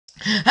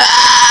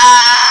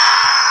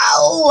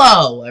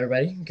Hello,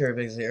 everybody.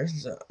 Cowfish here.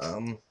 So,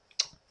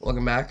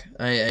 welcome back.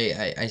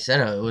 I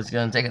said it was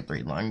gonna take a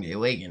 3 long day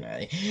awake, and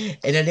I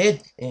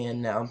did.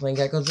 And now I'm playing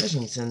Gecko's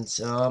Fishing since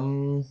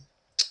too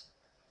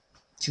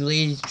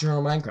late to turn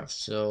on Minecraft.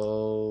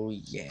 So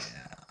yeah.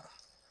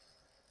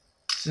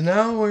 So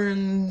now we're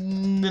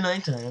in the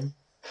nighttime.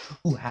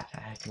 Ooh, hat.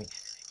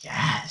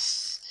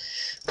 Yes.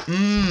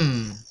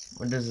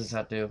 What does this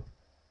hat do?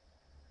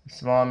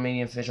 Small and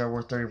medium fish are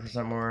worth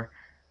 30% more.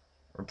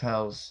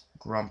 Repels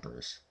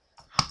grumpers.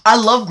 I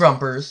love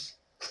grumpers.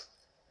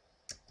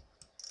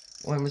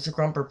 Wait, Mr.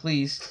 Grumper,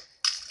 please.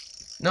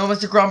 No,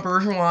 Mr.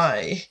 Grumper,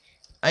 why?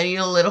 I need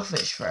a little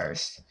fish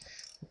first.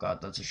 Oh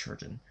god, that's a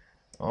shuriken.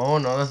 Oh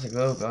no, that's a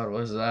oh god,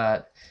 what is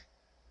that?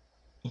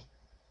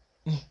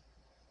 I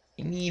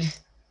need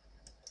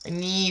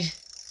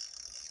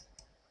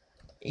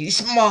a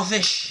small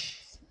fish.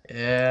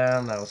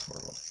 Yeah, that was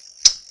horrible.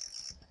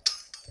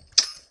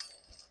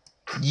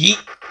 Yeet.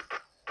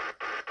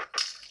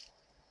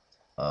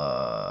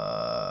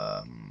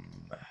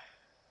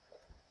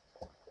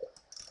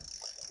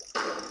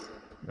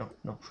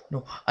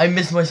 No. I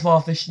missed my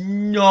small fish.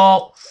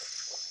 No.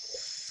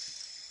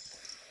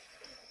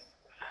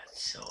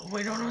 So,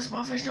 wait, no,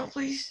 small fish, no,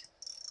 please.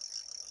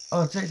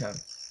 Oh, it's daytime.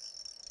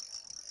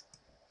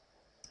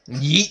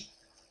 Yeet.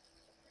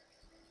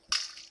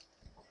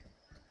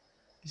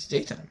 It's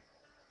daytime.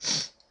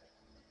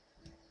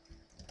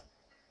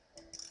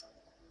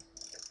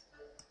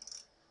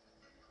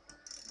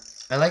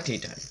 I like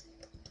daytime.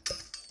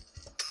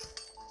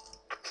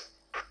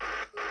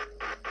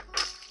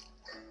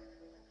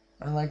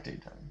 I like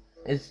daytime.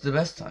 It's the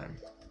best time.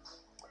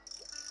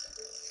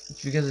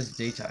 It's because it's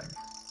daytime.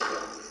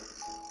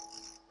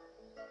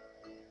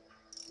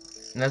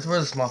 And that's where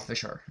the small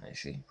fish are, I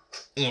see.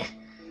 Yeah.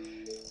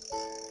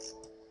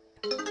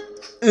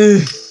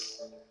 Ugh.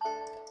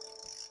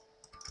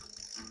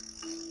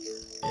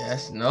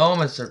 Yes, no,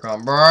 Mr.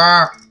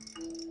 Grumper.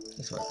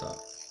 That's what I thought.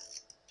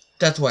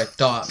 That's what I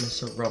thought,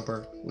 Mr.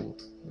 Grumper. Ooh,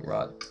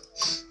 rod.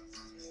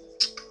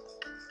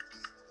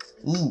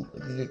 Ooh,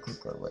 I need a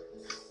quick rod.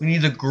 We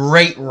need a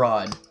great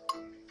rod.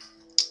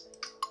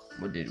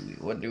 What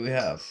do we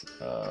have?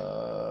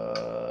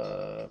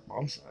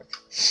 Bomb sack.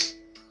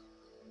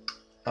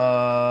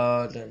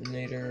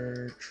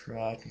 Detonator,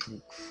 trap,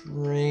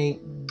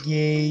 crank,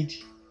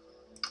 gauge.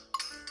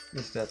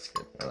 Yes, that's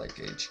good. I like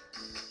gauge.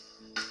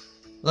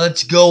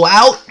 Let's go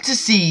out to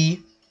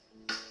sea.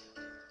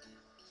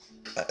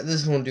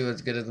 This won't do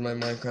as good as my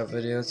Minecraft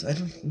videos.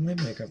 My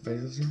Minecraft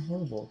videos are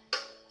horrible.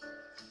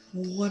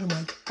 What am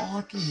I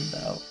talking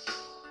about?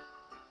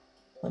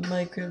 My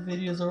Minecraft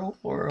videos are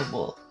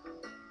horrible.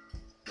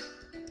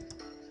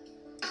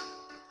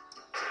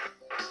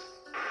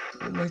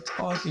 What am I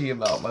talking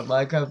about? My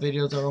Minecraft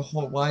videos are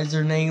horrible. Why is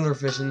there an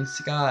anglerfish in the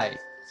sky?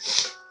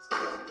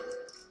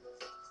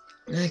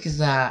 What the heck is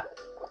that?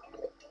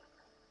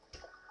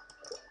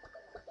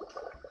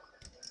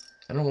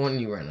 I don't want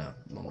you right now,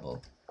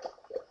 Mumble.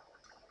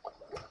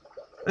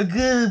 A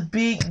good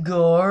big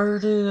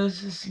garden.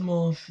 That's a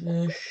small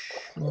fish.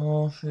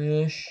 Small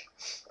fish.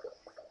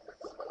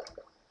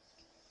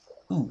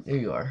 Ooh, there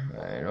you are.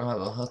 I don't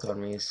have a hook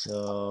on me,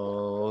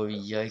 so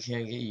yeah, I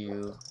can't get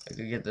you. I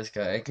could get this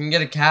guy. I can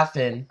get a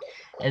catfin,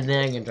 and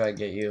then I can try to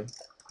get you.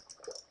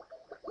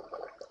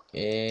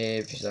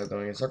 If you stop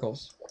going in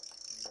circles.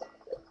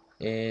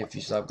 If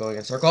you stop going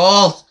in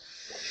circles!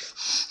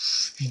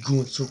 If you go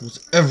in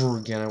circles ever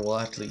again, I will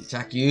actually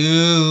attack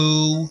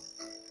you!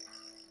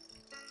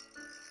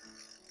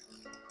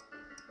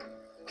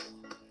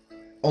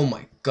 Oh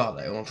my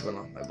god, I almost went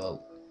off my boat.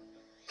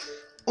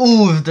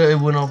 Ooh, if it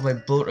went off my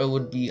boat, I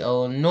would be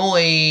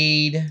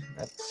annoyed.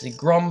 That's a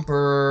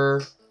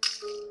grumper.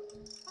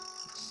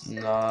 It's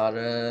not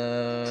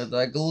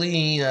a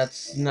glean.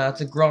 That's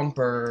not a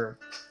grumper.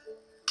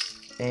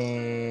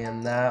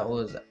 And that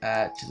was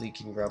actually,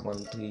 can you grab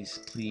one, please,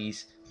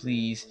 please,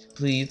 please,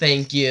 please,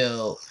 thank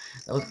you.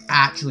 That was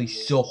actually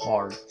so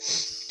hard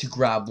to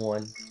grab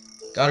one.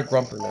 Got a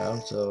grumper now,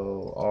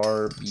 so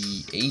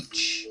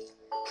RBH.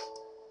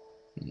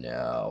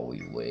 Now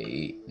we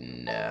wait.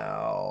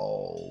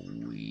 Now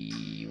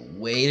we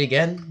wait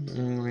again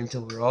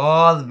until we're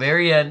all at the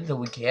very end, until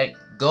we can't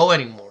go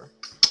anymore.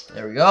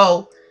 There we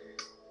go.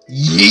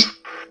 Yeet.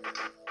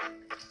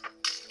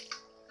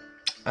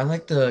 I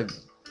like the.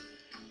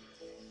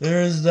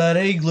 There's that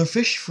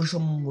anglerfish for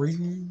some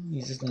reason.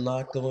 He's just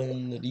not going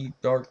in the deep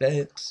dark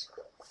depths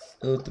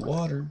of the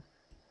water.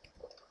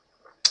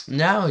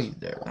 Now he's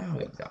there. Now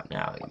he's gone.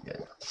 Now he's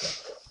good.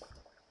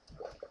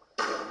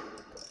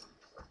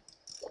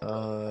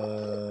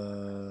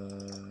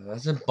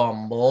 That's a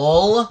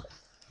bumble.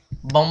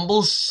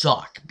 Bumbles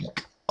suck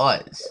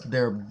because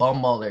they're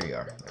bumble. There you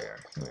are. There you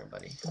are. Come here,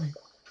 buddy. Come here.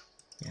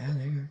 Yeah,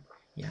 there you are.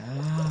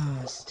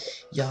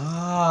 Yes.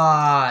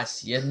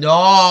 Yes. Yeah.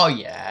 No.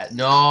 Yeah.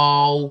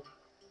 No.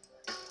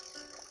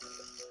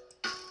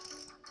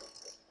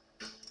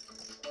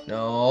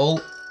 No.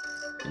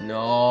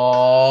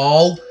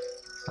 No.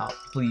 Stop,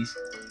 please.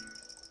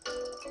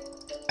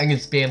 I can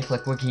spam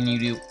click. What can you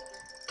do?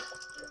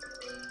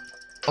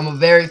 I'm a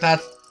very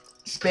fast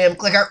spam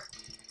clicker.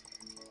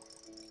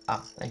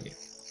 Ah, thank you.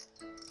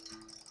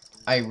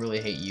 I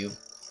really hate you.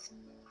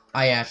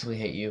 I actually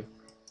hate you.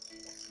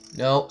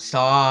 No,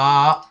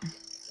 stop.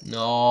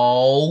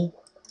 No.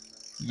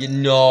 You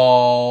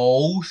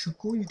know. Stop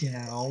going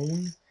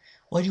down.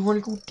 Why do you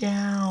want to go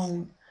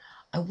down?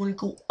 I want to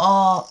go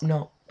up.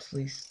 No,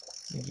 please.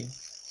 Thank you.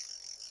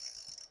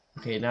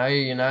 Okay, now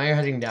you're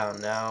heading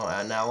down.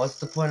 Now what's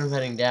the point of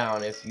heading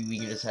down if we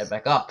can just head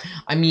back up?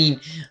 I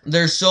mean,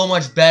 there's so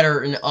much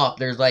better in up.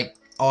 There's like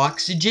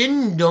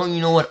oxygen. Don't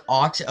you know what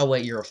oh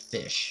wait, you're a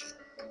fish.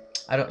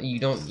 You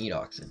don't need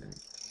oxygen.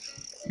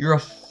 You're a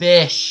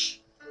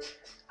fish.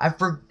 I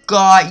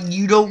forgot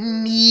you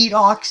don't need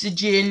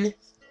oxygen.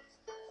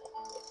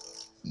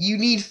 You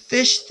need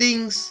fish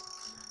things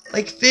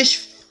like fish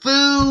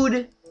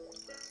food.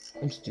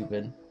 I'm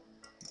stupid.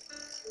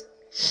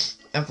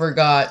 I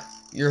forgot.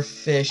 You're a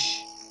fish.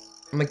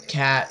 I'm a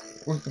cat.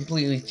 We're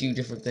completely two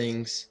different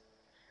things.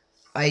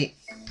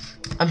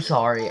 I'm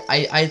sorry.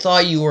 I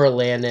thought you were a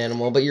land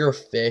animal, but you're a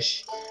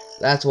fish.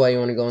 That's why you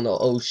want to go in the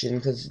ocean,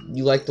 because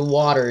you like the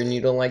water and you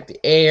don't like the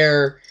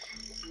air.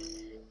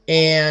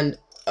 And,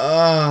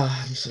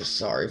 I'm so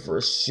sorry for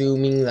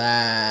assuming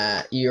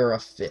that you're a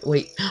fish.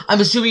 Wait, I'm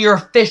assuming you're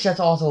a fish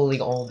that's also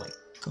illegal. Oh my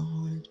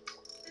god.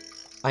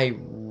 I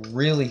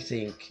really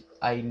think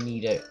I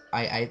need it.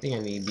 I think I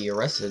need to be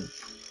arrested.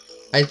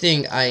 I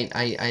think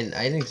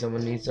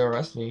someone needs to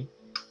arrest me.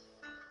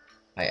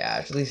 I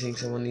actually think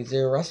someone needs to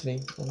arrest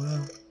me.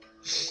 Wow.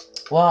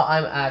 Well,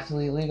 I'm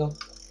actually illegal.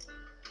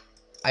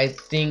 I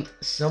think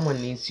someone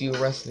needs to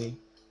arrest me.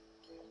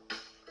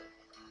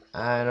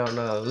 I don't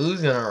know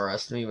who's gonna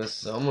arrest me, but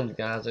someone's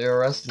gonna have to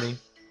arrest me.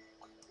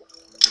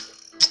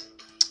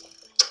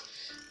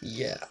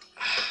 Yeah.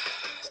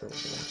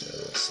 Someone's gonna have to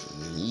arrest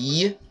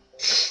me.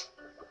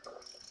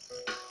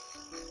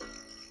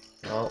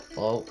 Oh.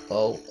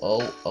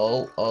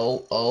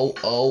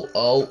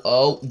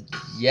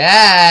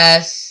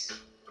 Yes!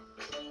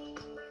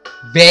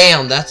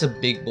 Bam! That's a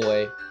big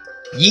boy.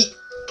 Yeet!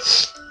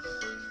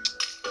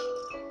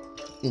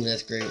 Ooh,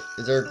 that's great.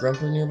 Is there a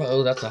grumper nearby?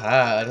 Oh, that's a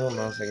hat. I don't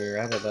know if I can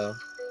grab it, though.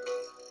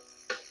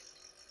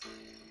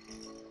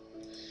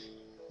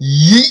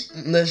 Yeet!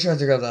 Let's try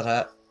to grab that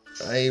hat.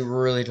 I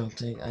really don't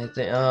think.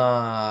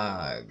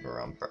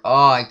 Grumper.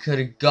 Oh, I could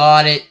have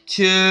got it,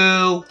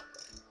 too!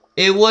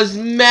 It was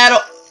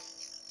metal!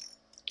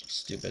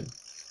 Stupid.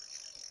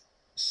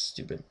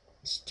 Stupid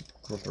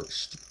grumper.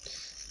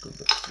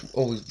 Grumper.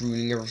 Always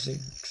ruining everything.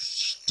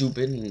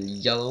 Stupid and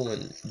yellow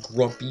and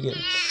grumpy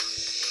and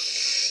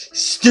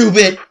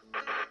stupid.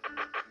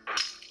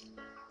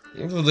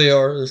 That's what they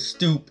are. They're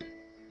stupid.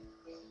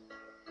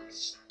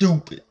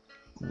 Stupid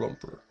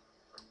grumper.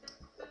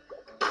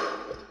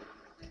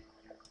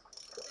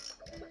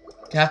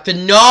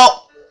 Caffeine,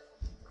 no!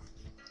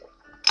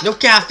 No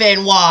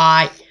caffeine,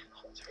 why?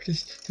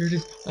 There it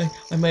is.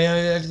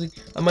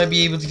 I might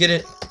be able to get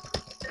it.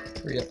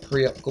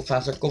 Hurry up, go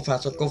faster.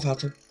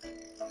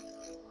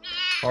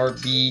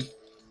 RB,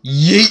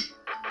 yeet!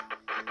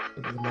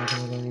 Come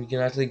on, we can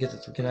actually get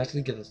this,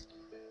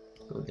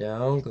 Go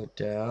down,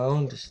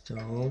 just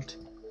don't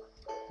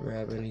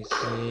grab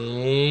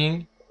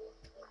anything.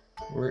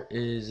 Where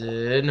is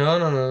it?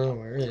 No,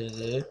 where is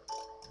it?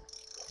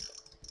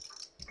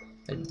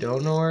 I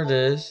don't know where it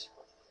is.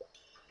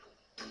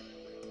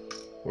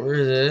 Where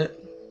is it?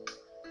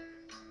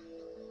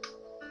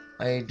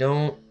 I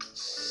don't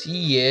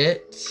see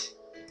it.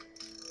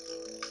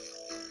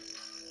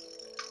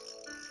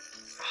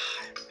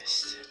 I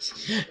missed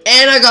it.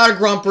 And I got a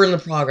grumper in the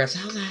progress.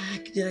 How the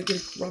heck did I get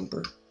a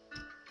grumper?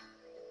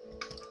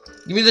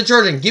 Give me the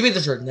detergent.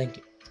 Thank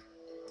you.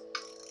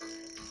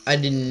 I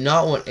did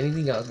not want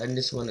anything else. I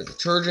just wanted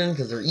detergent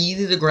because they're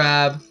easy to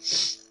grab.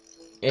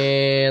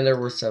 And they're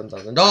worth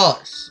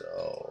 $7,000.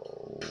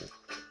 So,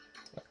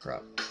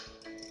 crap.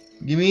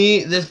 Give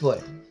me this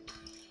boy.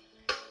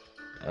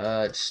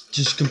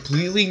 Just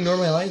completely ignore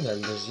my life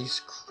then. There's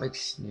these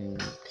Christ.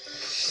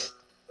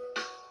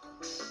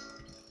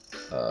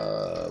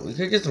 We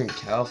could get some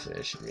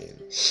cowfish.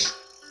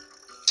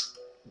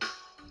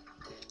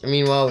 I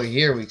mean, while we're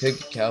here, we could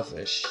get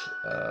cowfish.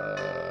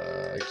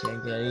 I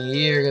can't get any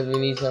here because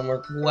we need some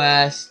more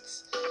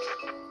quests.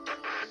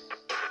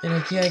 And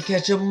I can't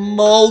catch a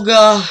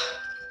moga.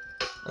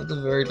 That's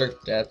a very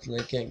dark depth, and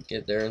I can't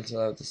get there until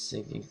I have the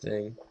sinking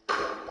thing.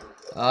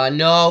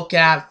 No,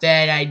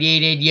 Captain, I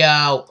needed you.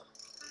 I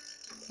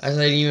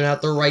didn't even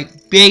have the right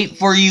bait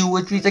for you,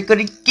 which means I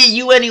couldn't get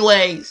you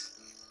anyways.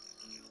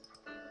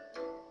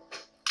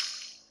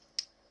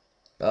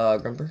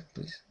 Grumper,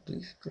 please,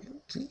 Grumper,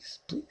 please.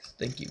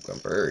 Thank you,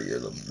 Grumper, you're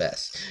the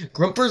best.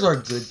 Grumpers are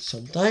good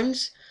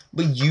sometimes,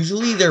 but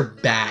usually they're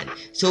bad.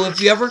 So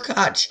if you ever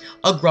catch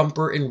a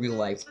grumper in real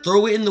life,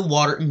 throw it in the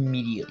water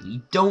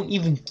immediately. Don't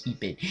even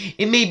keep it.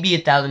 It may be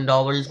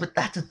 $1,000, but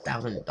that's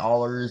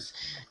 $1,000.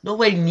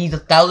 Nobody needs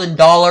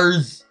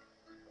 $1,000.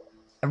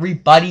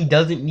 Everybody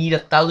doesn't need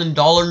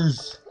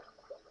 $1,000.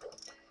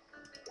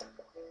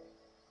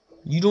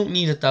 You don't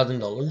need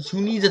 $1,000.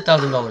 Who needs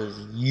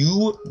 $1,000?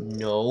 You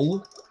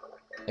know.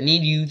 I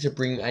need you to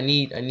bring. I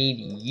need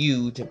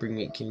you to bring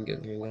me. Can you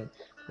go?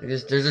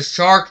 There's a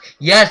shark.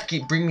 Yes,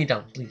 bring me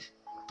down, please,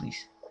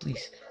 please,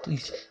 please,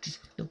 please. Just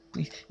no,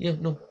 please. Yeah,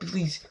 no,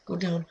 please. Go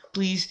down,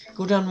 please.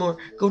 Go down more.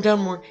 Go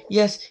down more.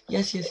 Yes,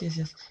 yes, yes, yes,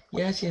 yes,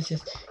 yes, yes,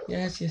 yes,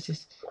 yes, yes,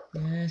 yes,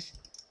 yes.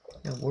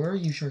 Now where are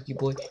you, Sharky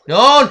boy?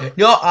 No,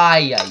 no.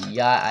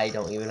 I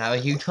don't even have a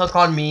huge hook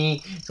on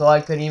me, so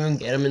I couldn't even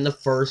get him in the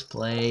first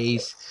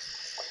place.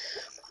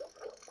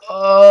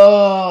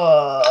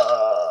 I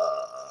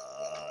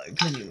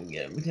couldn't even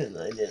get him because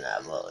I didn't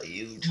have a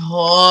huge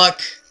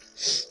hook.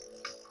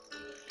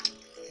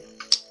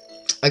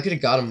 I could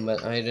have got him,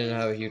 but I didn't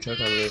have a huge hook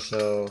on me,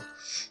 so...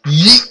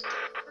 Yeet!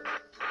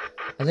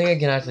 I think I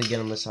can actually get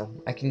him this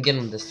time. I can get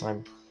him this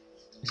time.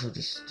 So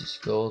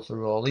just go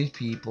through all these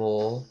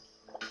people.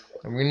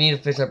 I'm gonna need a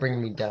fish that brings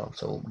me down.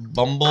 So,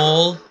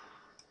 Bumble.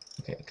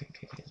 Okay.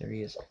 There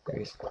he is. There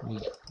he is. I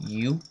need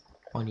you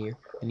on here.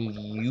 I need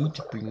you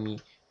to bring me...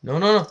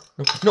 No.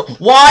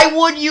 Why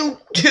would you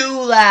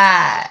do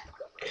that?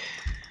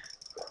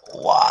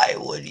 Why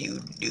would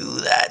you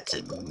do that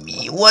to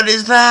me? What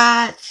is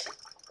that?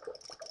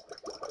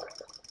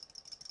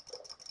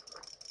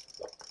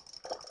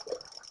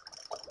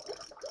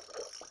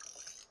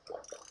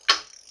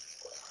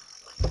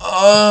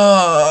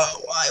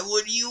 Why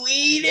would you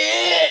eat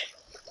it?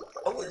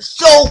 I was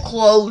so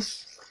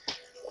close.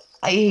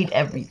 I hate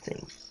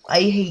everything.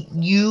 I hate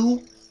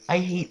you. I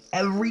hate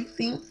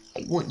everything.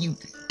 I want you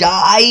to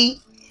die.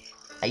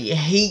 I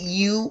hate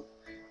you.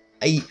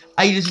 I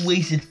just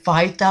wasted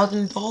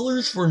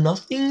 $5,000 for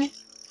nothing.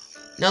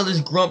 Now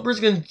this grumper's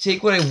gonna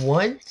take what I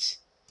want.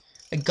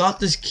 I got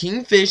this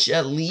kingfish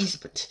at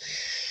least, but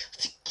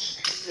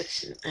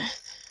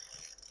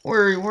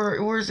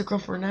where's the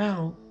grumper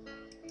now?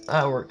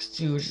 That works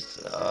too. Just,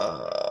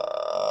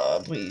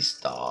 please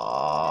stop.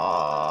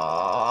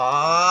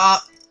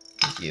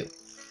 Thank you.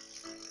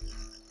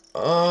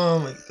 Oh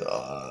my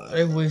god,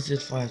 I wasted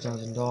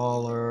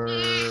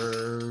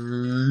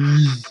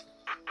 $5,000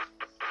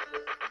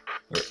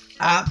 for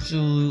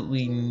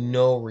absolutely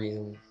no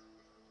reason.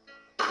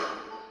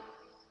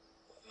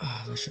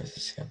 Let's try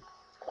this again.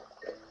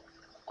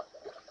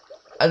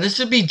 This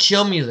should be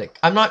chill music.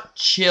 I'm not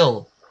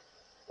chill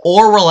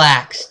or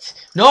relaxed.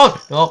 No.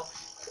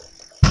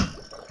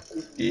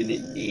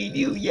 Didn't need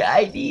you. Yeah,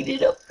 I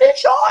needed a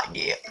fish on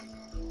you.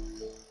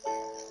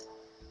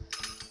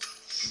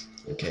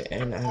 Okay,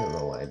 and I don't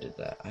know why I did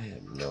that. I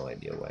have no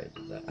idea why I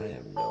did that. I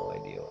have no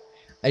idea.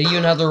 I didn't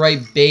even have the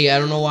right bait. I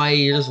don't know why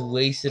you just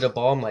wasted a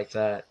bomb like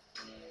that.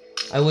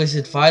 I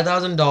wasted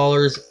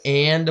 $5,000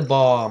 and a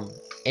bomb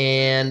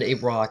and a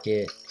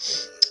rocket.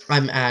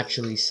 I'm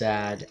actually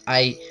sad.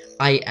 I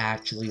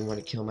actually want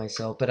to kill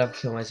myself, but I've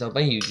killed myself.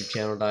 My YouTube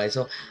channel died,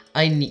 so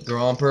I need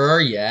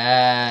Grumper.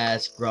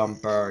 Yes,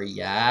 Grumper.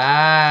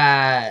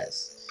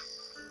 Yes.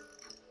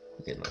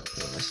 Okay, no,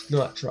 let's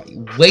not try.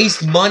 You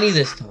waste money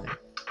this time.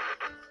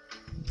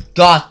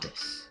 Got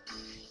this.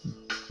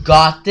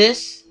 Got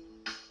this.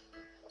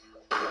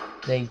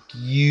 Thank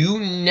you.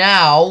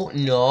 Now,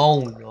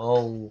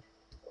 no.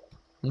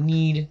 We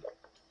need.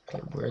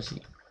 Okay, where is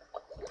he?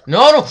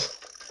 No.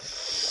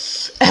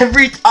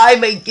 Every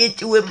time I get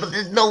to him, but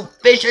there's no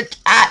fish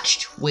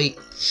attached. Wait,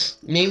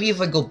 maybe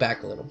if I go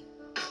back a little.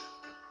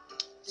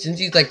 Since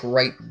he's like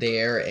right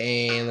there,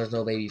 and there's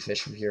no baby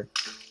fish from here.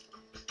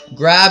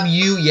 Grab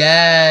you,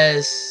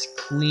 yes.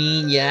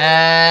 Queen,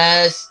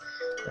 yes.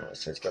 Now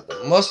let's try to grab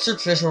the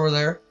mustard fish over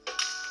there.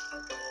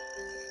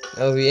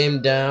 Now we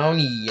aim down,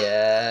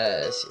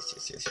 yes.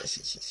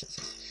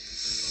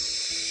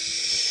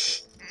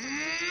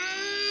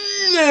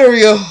 There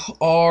we go.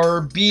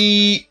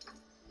 RB.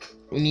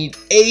 We need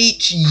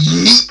H.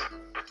 Yeet.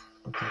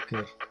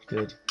 Okay,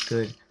 good.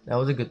 That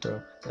was a good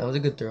throw.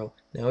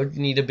 Now we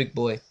need a big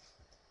boy.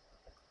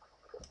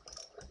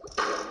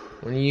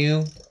 One of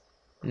you.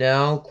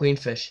 Now,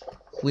 queenfish.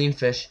 No.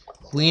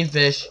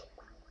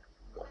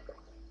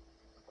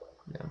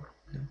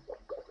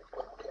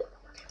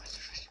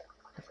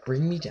 Okay,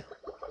 bring me down.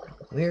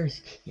 Where is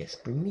he? Yes,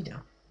 bring me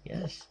down.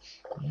 Yes.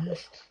 Bring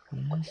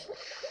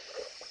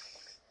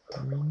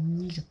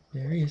me down.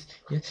 There he is.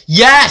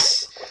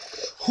 Yes!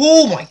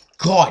 Oh my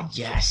god,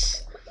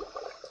 yes!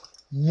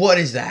 What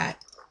is that?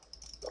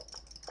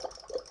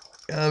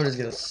 I'm just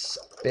gonna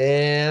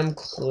spam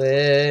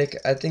click.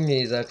 I think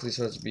he's actually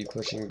supposed to be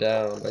pushing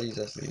down, but he's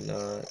actually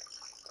not.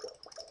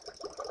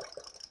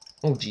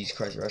 Oh, jeez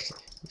Christ, Rush.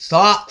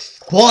 Stop!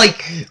 Boy!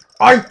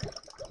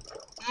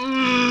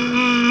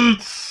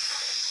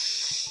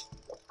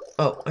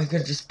 Oh, I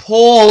could've just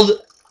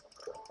pulled!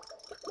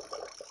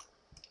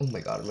 Oh my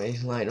god, my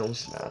line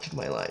almost snapped.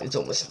 My line is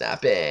almost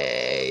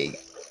snapping.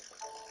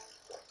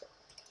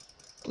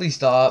 Please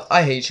stop.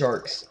 I hate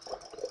sharks.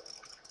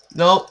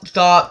 No,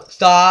 stop.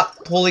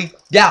 Pulling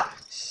down.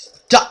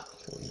 Stop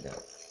pulling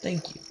down.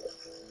 Thank you.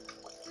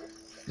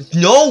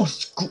 No!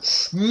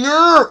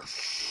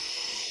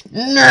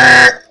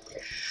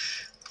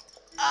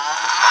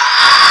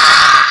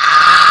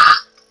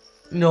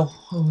 No,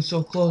 I was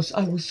so close.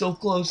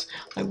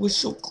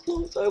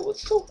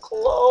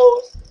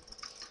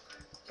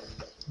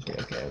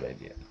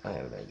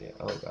 idea.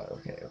 Oh god,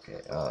 okay.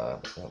 Okay.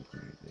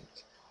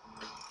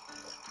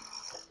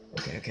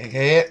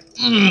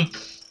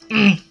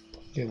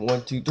 Okay,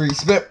 1, 2, 3,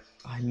 spit.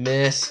 I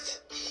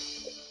missed.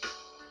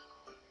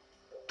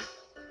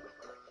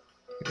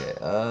 Okay,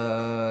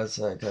 it's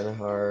kind of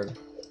hard.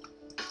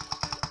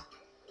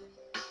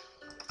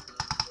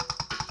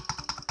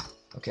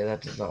 Okay,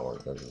 that does not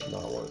work. That does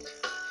not work.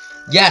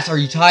 Yes, are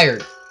you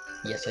tired?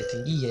 Yes, I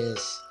think he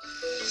is.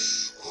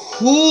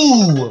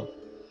 Whoo!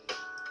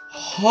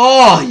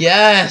 Oh,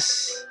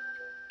 yes!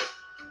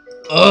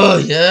 Oh,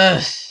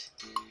 yes!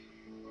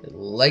 I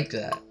like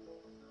that.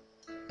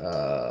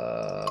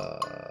 A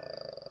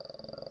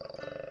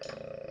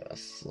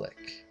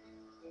flick.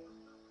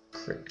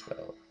 Crit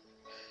belt.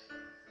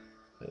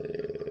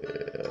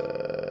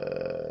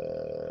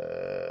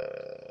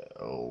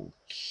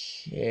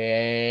 Okay.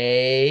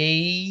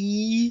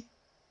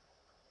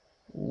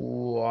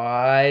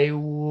 Why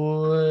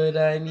would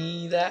I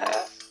need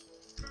that?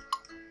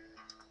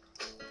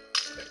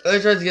 I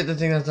tried to get the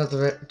thing that's not the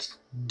right.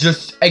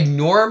 Just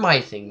ignore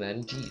my thing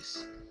then.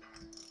 Jeez.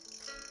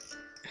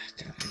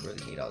 God, I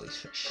really hate all these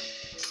fish.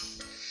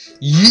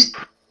 Yeet!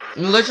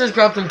 Let's just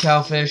grab some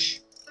cowfish.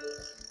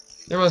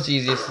 They're most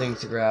easiest things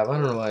to grab. I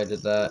don't know why I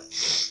did that.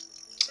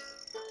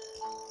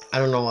 I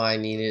don't know why I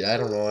needed. I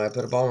don't know why I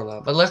put a ball on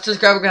that. But let's just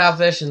grab a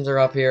cowfish since they're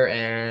up here,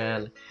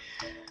 and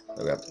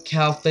we'll grab the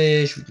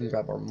cowfish. We can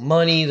grab our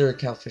money. There's a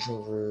cowfish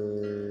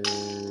over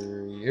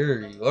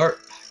here. You are.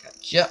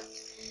 Gotcha.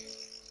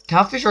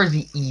 Cowfish are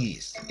the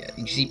easiest to get.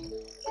 You see,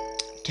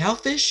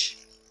 cowfish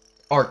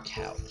are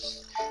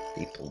cows.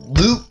 They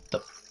pollute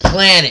the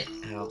planet.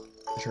 Ow,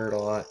 that hurt a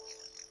lot.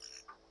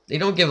 They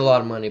don't give a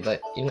lot of money,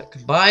 but you know,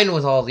 combined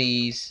with all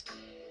these,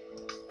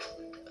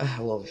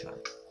 we'll be fine.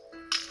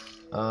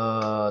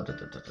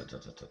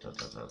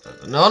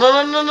 No.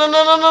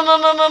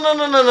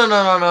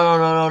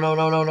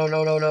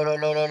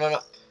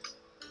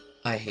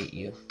 I hate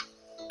you.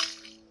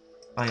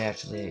 I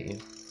actually hate you.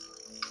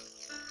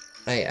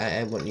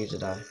 I want you to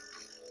die.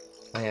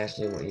 I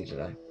actually want you to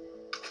die.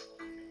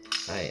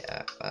 I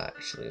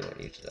actually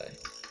want you to die.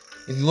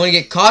 If you want to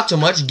get caught so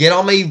much, get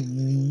on my...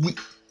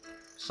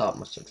 Stop,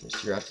 Mr.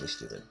 Fish. You're actually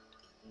stupid.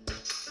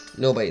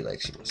 Nobody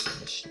likes you, Mr.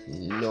 Fish.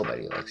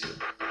 Nobody likes you.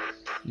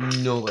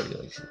 Nobody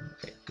likes you.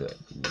 Okay, good.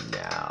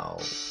 Now...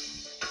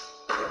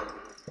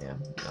 Yeah,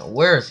 now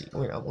where is he?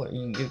 What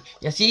you...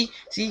 Yeah, see?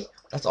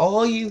 That's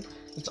all you...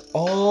 That's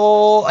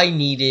all I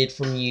needed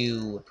from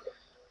you.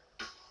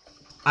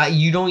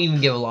 You don't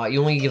even give a lot. You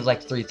only give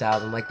like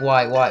 3,000. Like,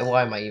 why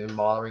am I even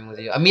bothering with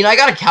you? I mean, I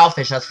got a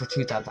cowfish. That's for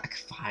 2,000. Like,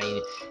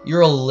 fine. You're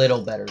a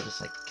little better.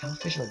 Just like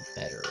cowfish are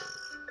better.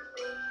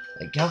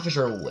 Like cowfish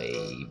are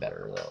way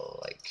better though.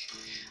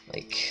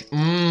 Like,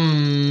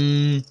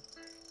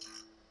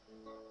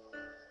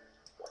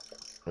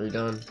 Are you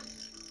done?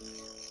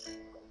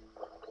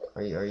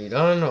 Are you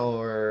done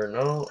or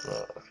no?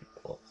 Okay,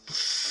 cool.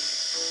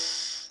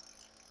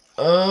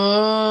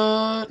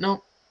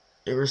 No.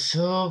 You were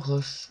so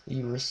close.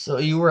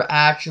 You were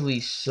actually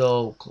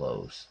so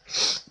close.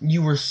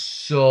 You were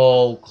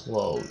so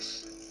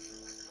close.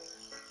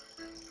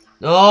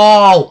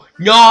 No!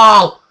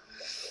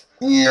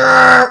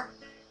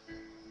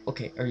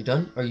 Okay, are you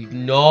done?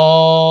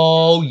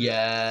 No!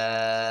 Yes!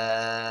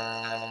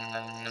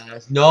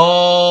 No!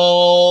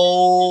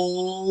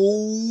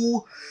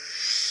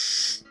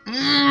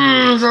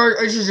 Sorry,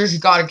 I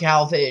just got a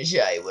cowfish.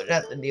 I wouldn't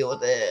have to deal with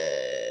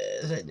this.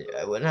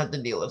 I wouldn't have to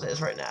deal with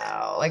this right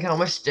now. Like, how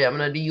much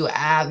stamina do you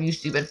have, you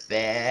stupid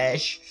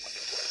fish?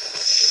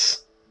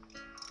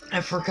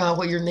 I forgot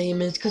what your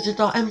name is because it's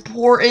not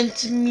important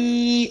to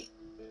me.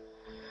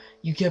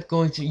 You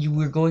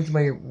were going to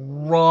my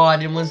rod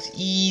and it was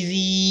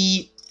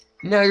easy.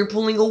 Now you're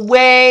pulling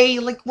away.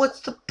 Like, what's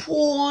the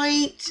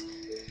point?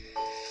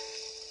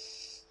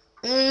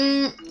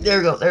 There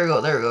we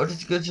go.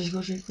 Just go.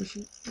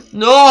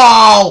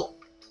 No!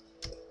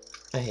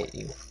 I hate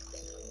you.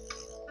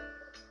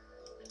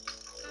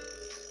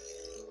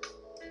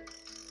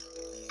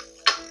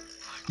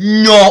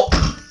 No!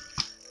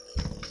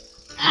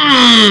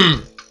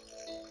 I'm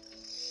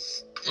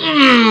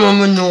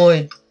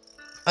annoyed.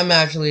 I'm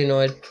actually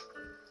annoyed.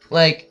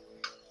 Like,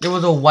 there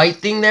was a white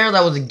thing there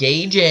that was a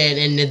gauge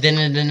and then it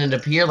didn't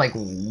appear. Like,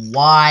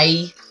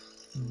 why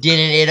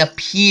didn't it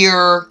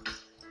appear?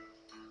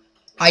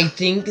 I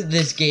think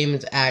this game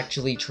is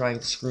actually trying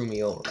to screw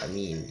me over. I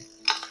mean,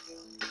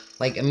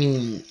 like,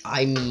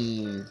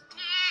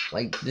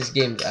 this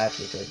game's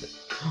actually trying to...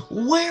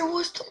 Where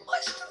was the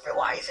mustard?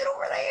 Why is it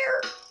over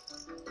there?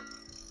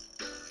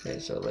 Okay,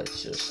 so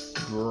let's just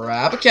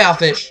grab a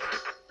cowfish.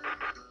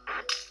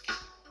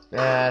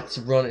 That's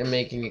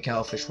making a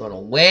cowfish run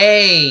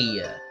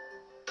away.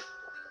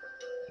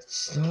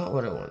 It's not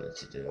what I wanted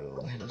to do.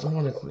 I don't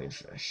want a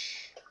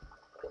queenfish.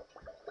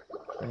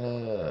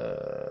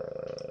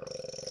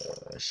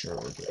 Sure,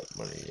 we'll get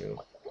one of you.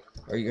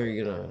 Are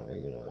you gonna?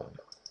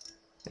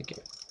 Thank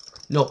you.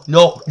 No.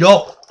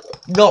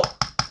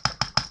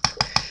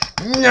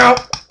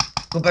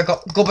 Go back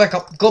up.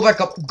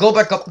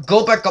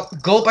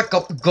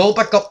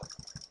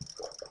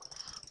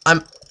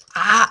 I'm...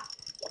 Ah!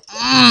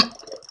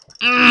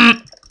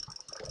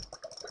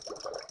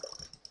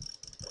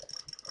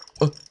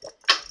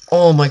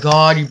 Oh my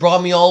god, he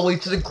brought me all the way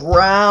to the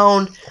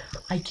ground.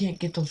 I can't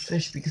get those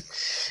fish because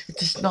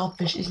it's a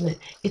snobfish, isn't it?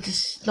 It's a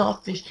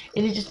snobfish,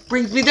 and it just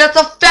brings me... That's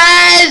a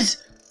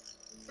fez!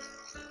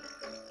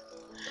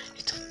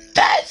 It's a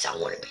fez! I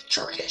want to be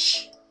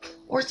Turkish.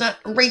 Or is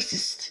that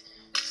racist?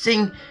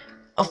 Saying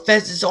a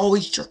fez is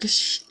always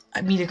Turkish?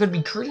 I mean, it could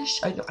be Kurdish?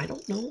 I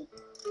don't know.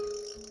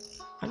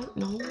 I don't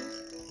know.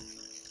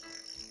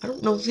 I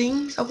don't know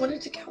things. I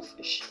wanted to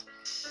cowfish.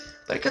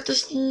 But I got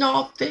this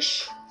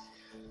snobfish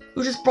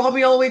who just brought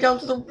me all the way down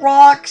to the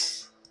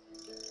rocks.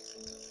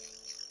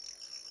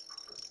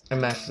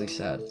 I'm actually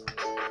sad.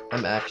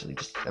 I'm actually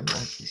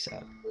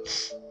sad.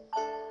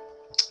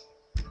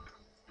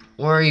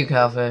 Where are you,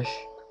 cowfish?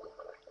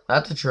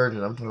 That's a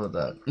Trojan. I'm fine with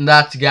that.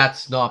 That's got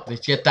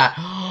snobfish. Get that.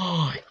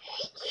 Oh,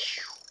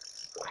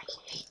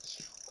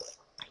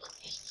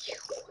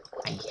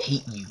 I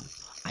hate you.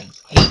 I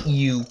hate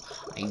you.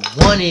 I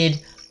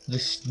wanted the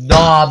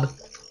snob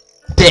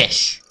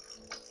fish.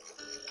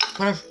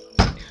 Whatever.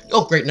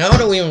 Oh great, now I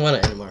don't even want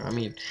it anymore. I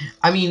mean,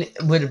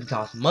 would it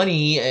cost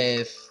money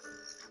if,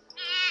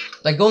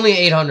 like, only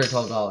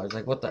 $812?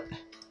 Like, what the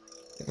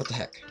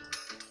heck?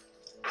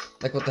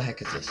 Like, what the heck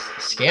is this?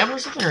 A scam or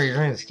something? Are you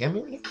trying to scam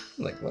me?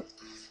 Like, what?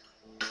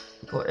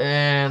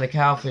 And the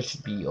cowfish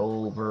should be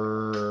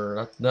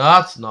over.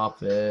 That's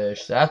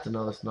snobfish. That's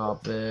another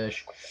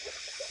snobfish.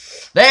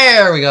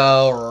 There we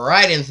go.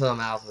 Right into the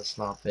mouth of the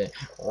snobfish.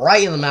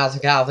 Right in the mouth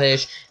of the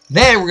cowfish.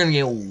 Then we're gonna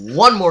get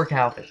one more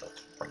cowfish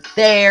right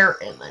there,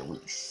 and then we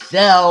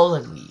sell,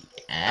 and we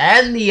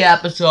end the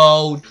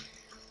episode.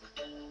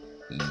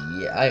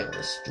 Yeah, I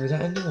almost threw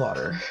that in the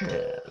water.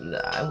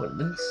 That would have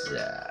been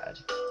sad.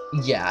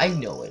 Yeah, I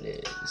know it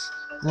is.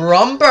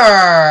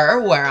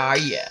 Grumper, where are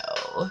you?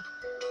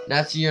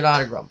 You're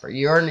not a grumper.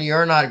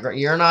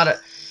 You're not a.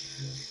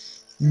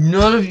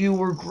 None of you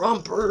were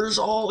grumpers.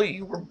 All of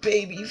you were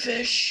baby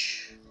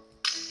fish.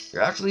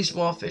 You're actually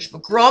small fish,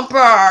 but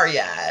grumper,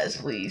 yes,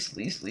 please,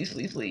 please, please,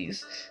 please,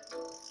 please.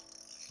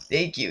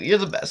 Thank you. You're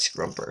the best,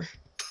 grumper.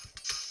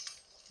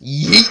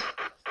 Yeet.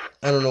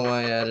 I don't know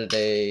why I added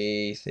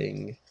a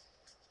thing.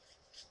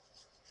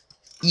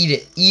 Eat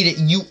it,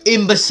 you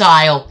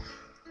imbecile.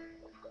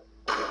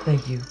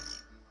 Thank you.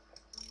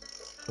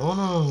 Oh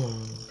no,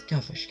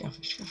 cowfish.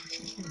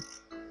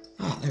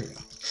 Ah, there we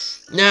go.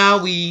 Now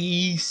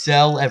we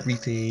sell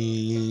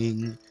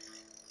everything.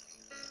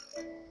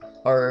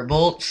 Our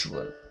bolts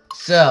will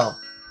sell.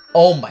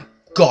 Oh my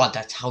god,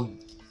 that's how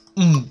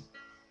you.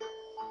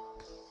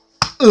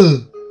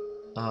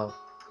 Oh.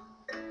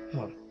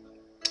 Oh.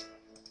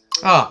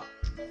 Ah.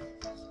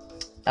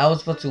 I was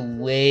supposed to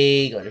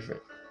way go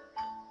different.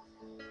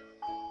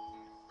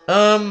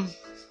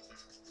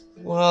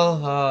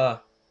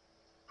 Well,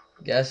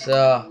 guess,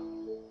 Dry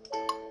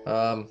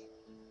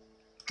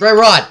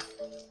rod!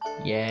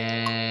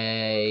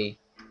 Yay.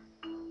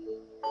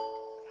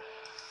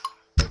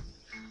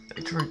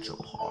 I tried so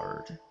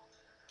hard.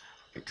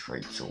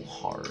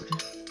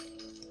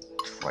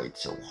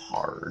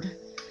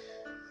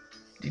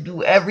 To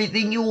do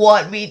everything you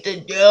want me to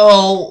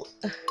do.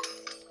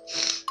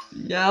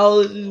 Now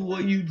this is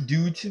what you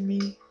do to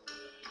me.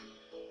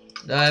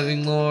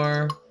 Diving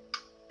more.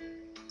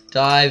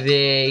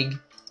 Diving,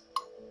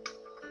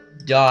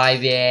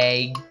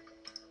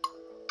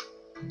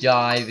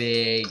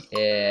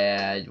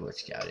 and we're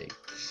scouting.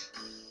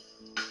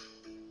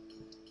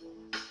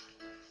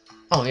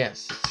 Oh,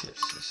 yes.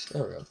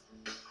 There we go.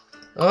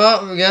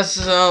 Well, I guess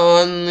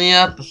on the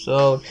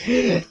episode.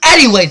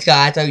 Anyways,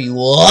 guys, I hope you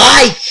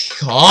like,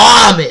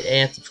 comment,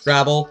 and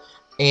subscribe.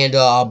 And,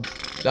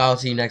 I'll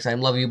see you next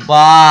time. Love you.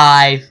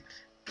 Bye.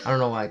 I don't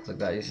know why I clicked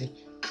that, you see?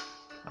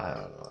 I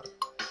don't know.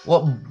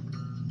 Well,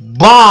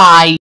 bye.